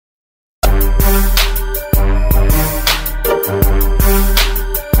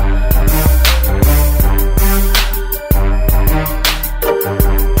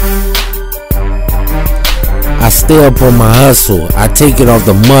stay up on my hustle, I take it off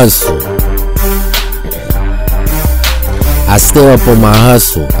the muscle. I stay up on my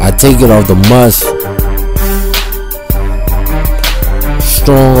hustle, I take it off the muscle.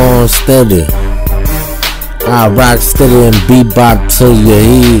 Strong on steady, I rock steady and bebop to your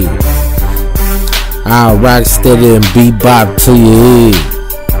head. I rock steady and bebop to your head.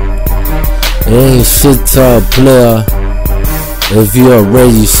 It ain't shit to a player. If you're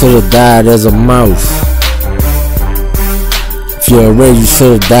ready, you should've died as a mouse. If you're ready, you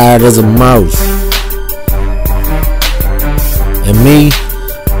should've died as a mouse. And me,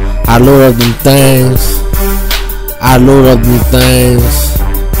 I load up them things. I load up them things.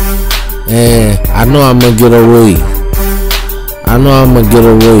 And I know I'ma get away. I know I'ma get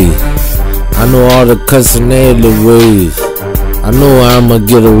away. I know all the cussing alleyways. I know I'ma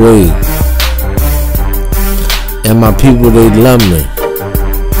get away. And my people, they love me.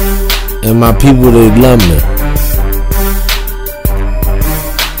 And my people, they love me.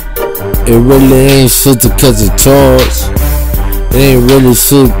 It really ain't shit to catch a charge. It ain't really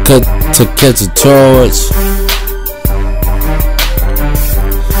shit to catch a charge.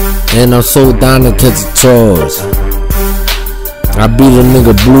 And I'm so down to catch a charge. I beat a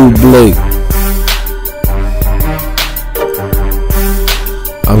nigga Blue Blake.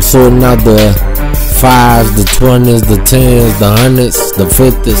 I'm sorting out the 5s, the 20s, the 10s, the 100s, the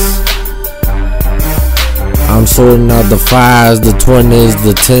 50s. I'm sorting out the 5s, the 20s,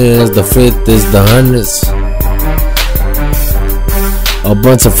 the 10s, the 50s, the 100s. A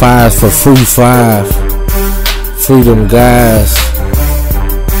bunch of 5s for free 5. Freedom guys.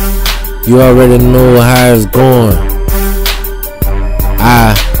 You already know how it's going.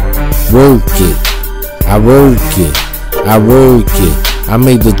 I work it. I work it. I work it. I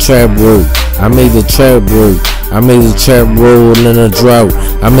make the trap work. I made the trap work. I made the trap roll in a drought.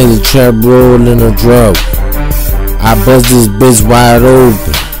 I made the trap roll in a drought. I buzz this bitch wide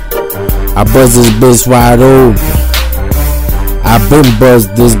open. I buzz this bitch wide open. I been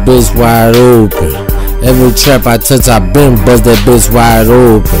buzzed this bitch wide open. Every trap I touch, I been buzz that bitch wide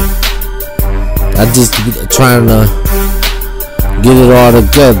open. I just trying to get it all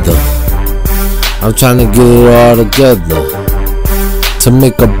together. I'm trying to get it all together. To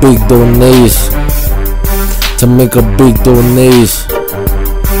make a big donation. To make a big donation.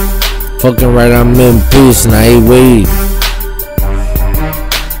 Fucking right, I'm in peace and I hate waiting.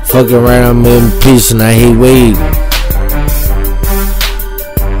 Fucking right, I'm in peace and I hate waiting.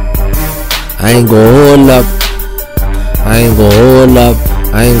 I ain't gon' hold up. I ain't gon' hold up.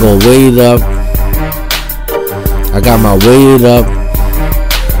 I ain't gon' wait up. I got my weight up.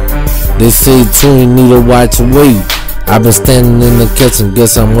 They say too, you need to watch your weight. I've been standing in the kitchen,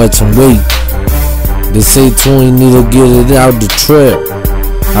 guess I'm watching weight. They say too, you need to get it out the trap.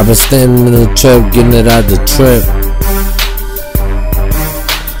 I've been standing in the trap, getting it out the trap.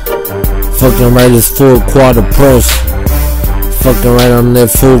 Fucking right, it's full quarter pressure. Fucking right, I'm that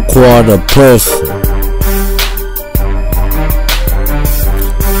full quarter pressure.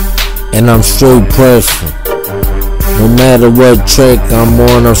 And I'm straight pressure. No matter what track I'm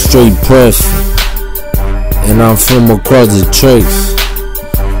on, I'm straight pressure. And I'm from across the tracks.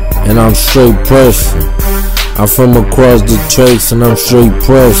 And I'm straight pressure. I'm from across the tracks and I'm straight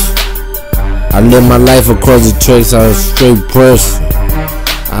pressure. I live my life across the tracks, I'm straight pressure.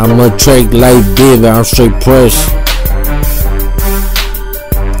 I'm a track like baby, I'm straight pressure.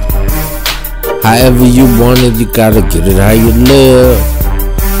 However you want it, you gotta get it how you live.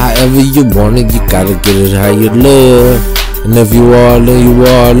 However you want it, you gotta get it how you live. And if you all in, you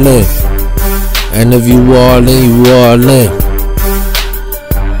all in. And if you all in, you all in.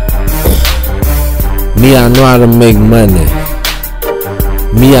 Me, I know how to make money.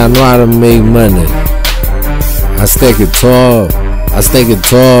 Me, I know how to make money. I stack it tall. I stack it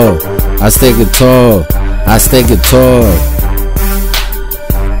tall. I stack it tall. I stack it tall.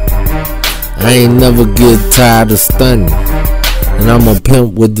 I ain't never get tired of stunning. And I'm a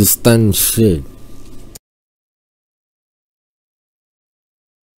pimp with the stunning shit.